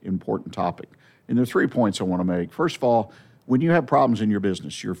 very important topic. And there are 3 points I want to make. First of all, when you have problems in your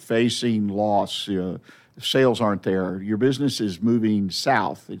business, you're facing loss, sales aren't there, your business is moving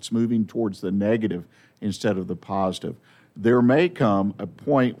south, it's moving towards the negative instead of the positive. There may come a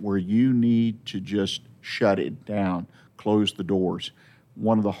point where you need to just shut it down, close the doors.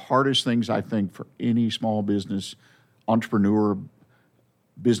 One of the hardest things, I think, for any small business entrepreneur,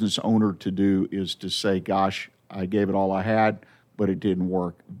 business owner to do is to say, gosh, I gave it all I had, but it didn't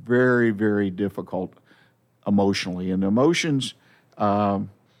work. Very, very difficult emotionally. And emotions run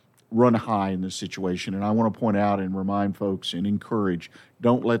high in this situation. And I want to point out and remind folks and encourage,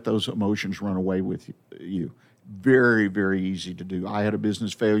 don't let those emotions run away with you. Very, very easy to do. I had a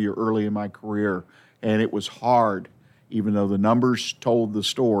business failure early in my career, and it was hard, even though the numbers told the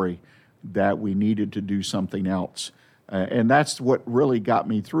story that we needed to do something else. And that's what really got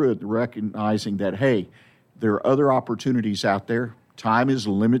me through it, recognizing that, hey, there are other opportunities out there. Time is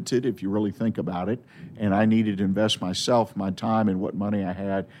limited if you really think about it, and I needed to invest myself, my time, and what money I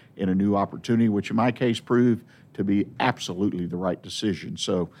had in a new opportunity, which in my case proved to be absolutely the right decision.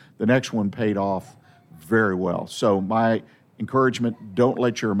 So the next one paid off very well. So my encouragement, don't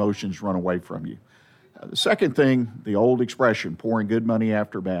let your emotions run away from you. The second thing, the old expression, pouring good money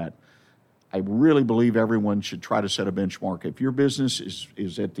after bad. I really believe everyone should try to set a benchmark. If your business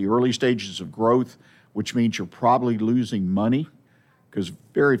is at the early stages of growth, which means you're probably losing money, because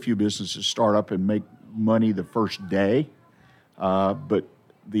very few businesses start up and make money the first day, but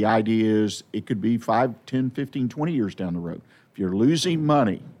the idea is it could be 5, 10, 15, 20 years down the road. If you're losing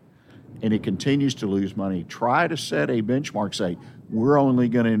money and it continues to lose money, try to set a benchmark, say, we're only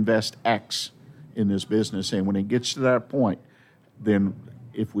going to invest X in this business, and when it gets to that point, then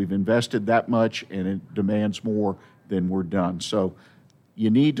if we've invested that much and it demands more, then we're done. So you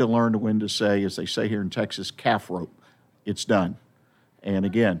need to learn when to say, as they say here in Texas, calf rope. It's done. And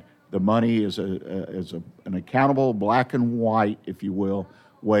again, the money is an accountable, black and white, if you will,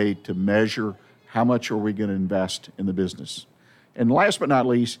 way to measure how much are we going to invest in the business. And last but not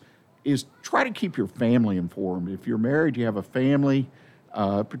least is try to keep your family informed. If you're married, you have a family,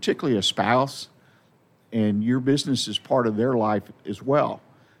 particularly a spouse, and your business is part of their life as well.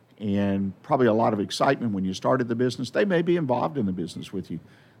 And probably a lot of excitement when you started the business. They may be involved in the business with you,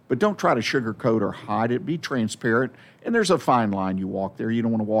 but don't try to sugarcoat or hide it. Be transparent. And there's a fine line you walk there. You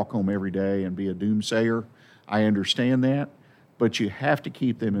don't want to walk home every day and be a doomsayer. I understand that, but you have to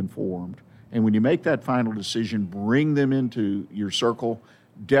keep them informed. And when you make that final decision, bring them into your circle.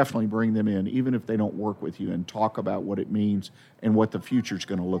 Definitely bring them in, even if they don't work with you, and talk about what it means and what the future is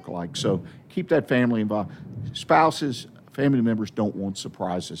going to look like. So keep that family involved. Spouses, family members don't want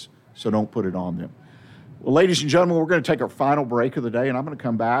surprises, so don't put it on them. Well, ladies and gentlemen, we're going to take our final break of the day, and I'm going to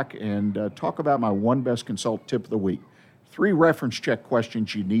come back and talk about my One Best Consult tip of the week. 3 reference check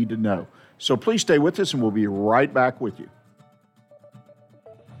questions you need to know. So please stay with us, and we'll be right back with you.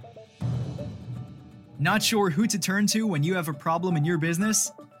 Not sure who to turn to when you have a problem in your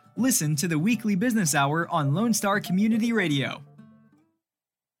business? Listen to the Weekly Business Hour on Lone Star Community Radio.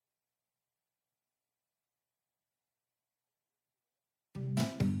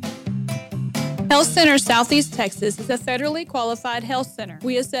 Health Center Southeast Texas is a federally qualified health center.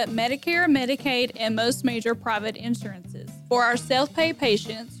 We accept Medicare, Medicaid, and most major private insurances. For our self-pay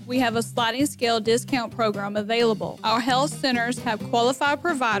patients, we have a sliding scale discount program available. Our health centers have qualified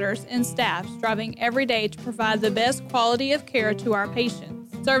providers and staff striving every day to provide the best quality of care to our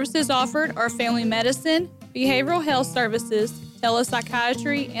patients. Services offered are family medicine, behavioral health services,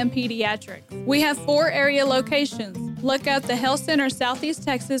 telepsychiatry, and pediatrics. We have 4 area locations. Look up the Health Center Southeast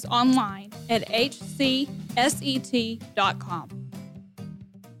Texas online at hcset.com.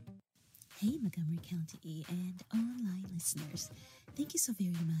 Hey, Montgomery County and online listeners. Thank you so very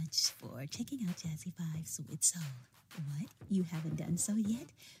much for checking out Jazzy Vibes with Soul. What? You haven't done so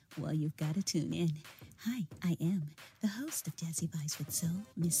yet? Well, you've got to tune in. Hi, I am the host of Jazzy Vibes with Soul,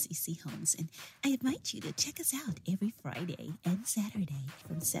 Miss CeCe Holmes, and I invite you to check us out every Friday and Saturday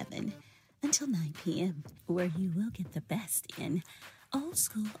from 7 until 9 p.m., where you will get the best in old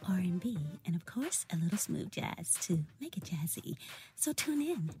school R&B, and of course, a little smooth jazz to make it jazzy. So tune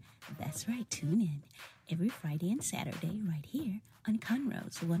in. That's right, tune in every Friday and Saturday right here on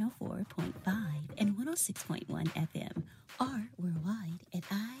Conroe's 104.5 and 106.1 FM, or worldwide at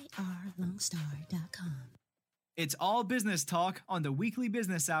irlongstar.com. It's all business talk on the Weekly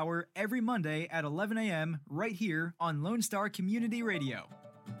Business Hour every Monday at 11 a.m. right here on Lone Star Community Radio.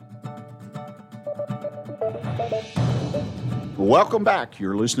 Welcome back.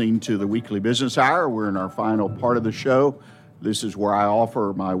 You're listening to the Weekly Business Hour. We're in our final part of the show. This is where I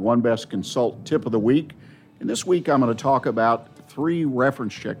offer my One Best Consult tip of the week. And this week I'm going to talk about 3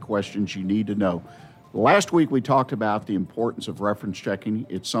 reference check questions you need to know. Last week we talked about the importance of reference checking.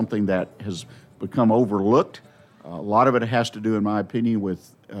 It's something that has become overlooked. A lot of it has to do, in my opinion,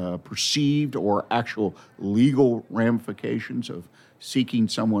 with perceived or actual legal ramifications of seeking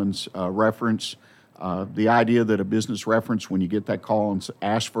someone's reference. The idea that a business reference, when you get that call and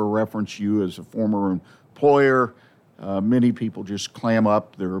ask for a reference, you as a former employer, many people just clam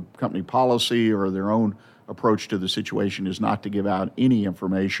up their company policy or their own approach to the situation is not to give out any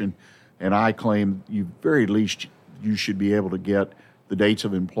information. And I claim very least you should be able to get the dates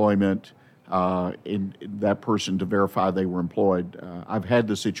of employment in that person to verify they were employed. I've had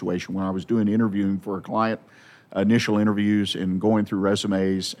the situation when I was doing interviewing for a client, initial interviews and going through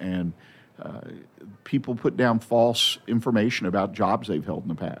resumes, and people put down false information about jobs they've held in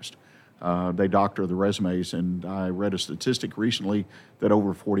the past. They doctor the resumes, and I read a statistic recently that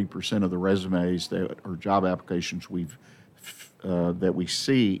over 40% of the resumes that are job applications that we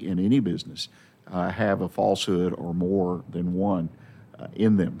see in any business have a falsehood or more than one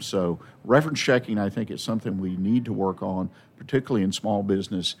in them. So reference checking, I think, is something we need to work on, particularly in small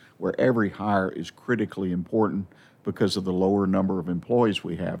business where every hire is critically important because of the lower number of employees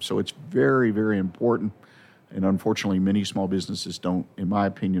we have. So it's very, very important. And unfortunately, many small businesses don't, in my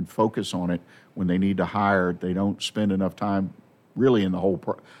opinion, focus on it when they need to hire. They don't spend enough time really in the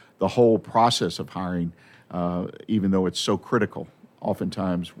whole process of hiring, even though it's so critical.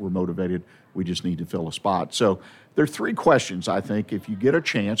 Oftentimes, we're motivated. We just need to fill a spot. So there are 3 questions, I think, if you get a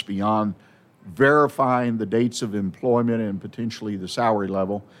chance beyond verifying the dates of employment and potentially the salary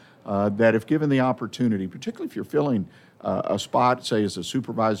level, that if given the opportunity, particularly if you're filling a spot, say as a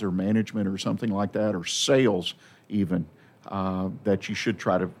supervisor, management, or something like that, or sales even, that you should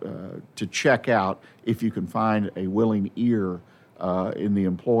try to check out if you can find a willing ear in the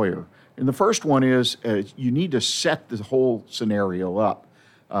employer. And the first one is you need to set the whole scenario up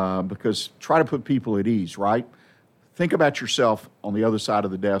because try to put people at ease, right? Think about yourself on the other side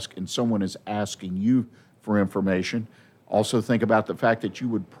of the desk and someone is asking you for information. Also think about the fact that you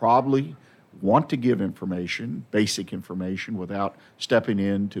would probably want to give information, basic information, without stepping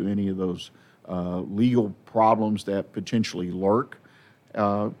into any of those legal problems that potentially lurk.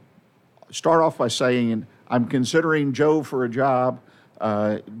 Start off by saying, I'm considering Joe for a job.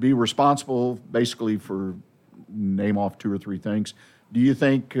 Be responsible basically for, name off 2 or 3 things. Do you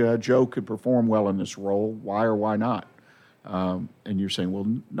think Joe could perform well in this role? Why or why not? And you're saying, well,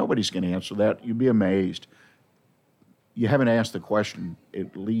 nobody's going to answer that. You'd be amazed. You haven't asked the question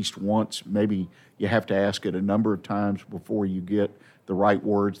at least once. Maybe you have to ask it a number of times before you get the right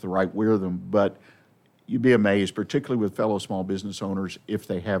words, the right rhythm. But you'd be amazed, particularly with fellow small business owners, if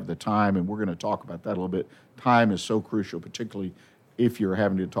they have the time. And we're going to talk about that a little bit. Time is so crucial, particularly if you're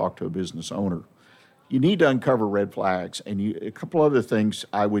having to talk to a business owner. You need to uncover red flags. And a couple other things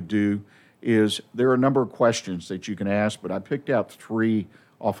I would do is there are a number of questions that you can ask, but I picked out 3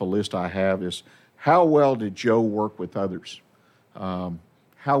 off a list I have is, how well did Joe work with others?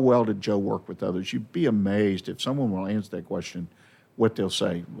 How well did Joe work with others? You'd be amazed if someone will answer that question, what they'll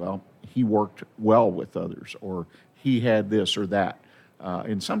say. Well, he worked well with others, or he had this or that.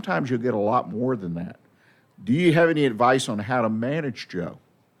 And sometimes you'll get a lot more than that. Do you have any advice on how to manage Joe?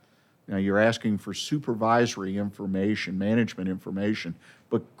 Now, you're asking for supervisory information, management information,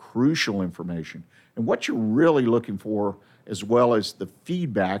 but crucial information. And what you're really looking for, as well as the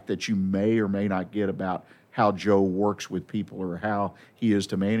feedback that you may or may not get about how Joe works with people or how he is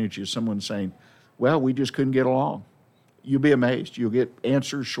to manage, is someone saying, well, we just couldn't get along. You'll be amazed. You'll get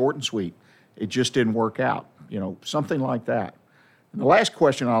answers short and sweet. It just didn't work out, something like that. And the last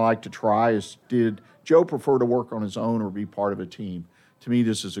question I like to try is, did Joe prefer to work on his own or be part of a team? To me,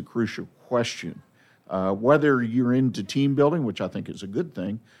 this is a crucial question. Whether you're into team building, which I think is a good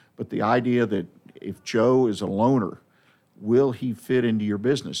thing, but the idea that if Joe is a loner, will he fit into your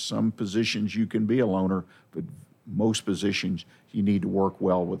business? Some positions you can be a loner, but most positions you need to work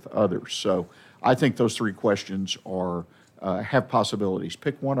well with others. So I think those 3 questions have possibilities.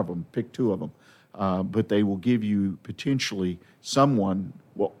 Pick one of them, pick 2 of them, but they will give you potentially someone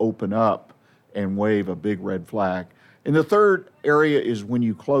will open up and wave a big red flag. And the third area is when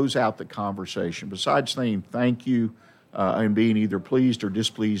you close out the conversation. Besides saying thank you and being either pleased or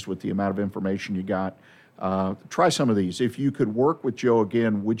displeased with the amount of information you got, try some of these. If you could work with Joe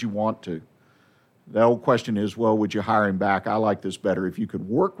again, would you want to? The old question is, well, would you hire him back? I like this better. If you could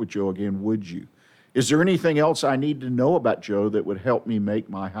work with Joe again, would you? Is there anything else I need to know about Joe that would help me make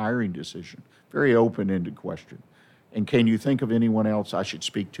my hiring decision? Very open-ended question. And can you think of anyone else I should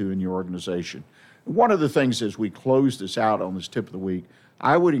speak to in your organization? One of the things as we close this out on this tip of the week,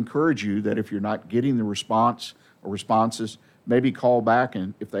 I would encourage you that if you're not getting the response or responses, maybe call back,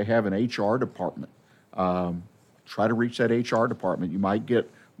 and if they have an HR department, try to reach that HR department. You might get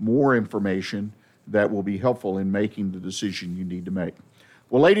more information that will be helpful in making the decision you need to make.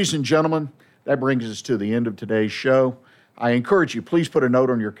 Well, ladies and gentlemen, that brings us to the end of today's show. I encourage you, please put a note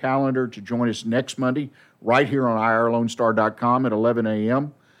on your calendar to join us next Monday right here on irlonestar.com at 11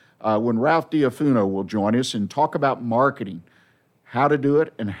 a.m. When Ralph Diafuno will join us and talk about marketing, how to do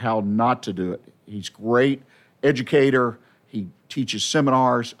it and how not to do it. He's great educator. He teaches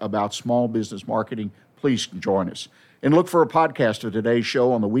seminars about small business marketing. Please join us. And look for a podcast of today's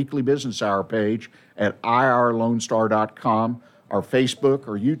show on the Weekly Business Hour page at irlonestar.com, our Facebook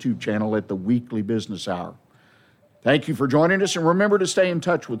or YouTube channel at the Weekly Business Hour. Thank you for joining us, and remember to stay in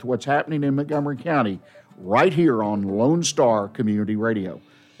touch with what's happening in Montgomery County right here on Lone Star Community Radio.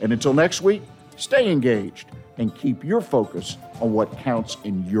 And until next week, stay engaged and keep your focus on what counts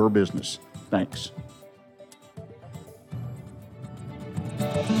in your business. Thanks.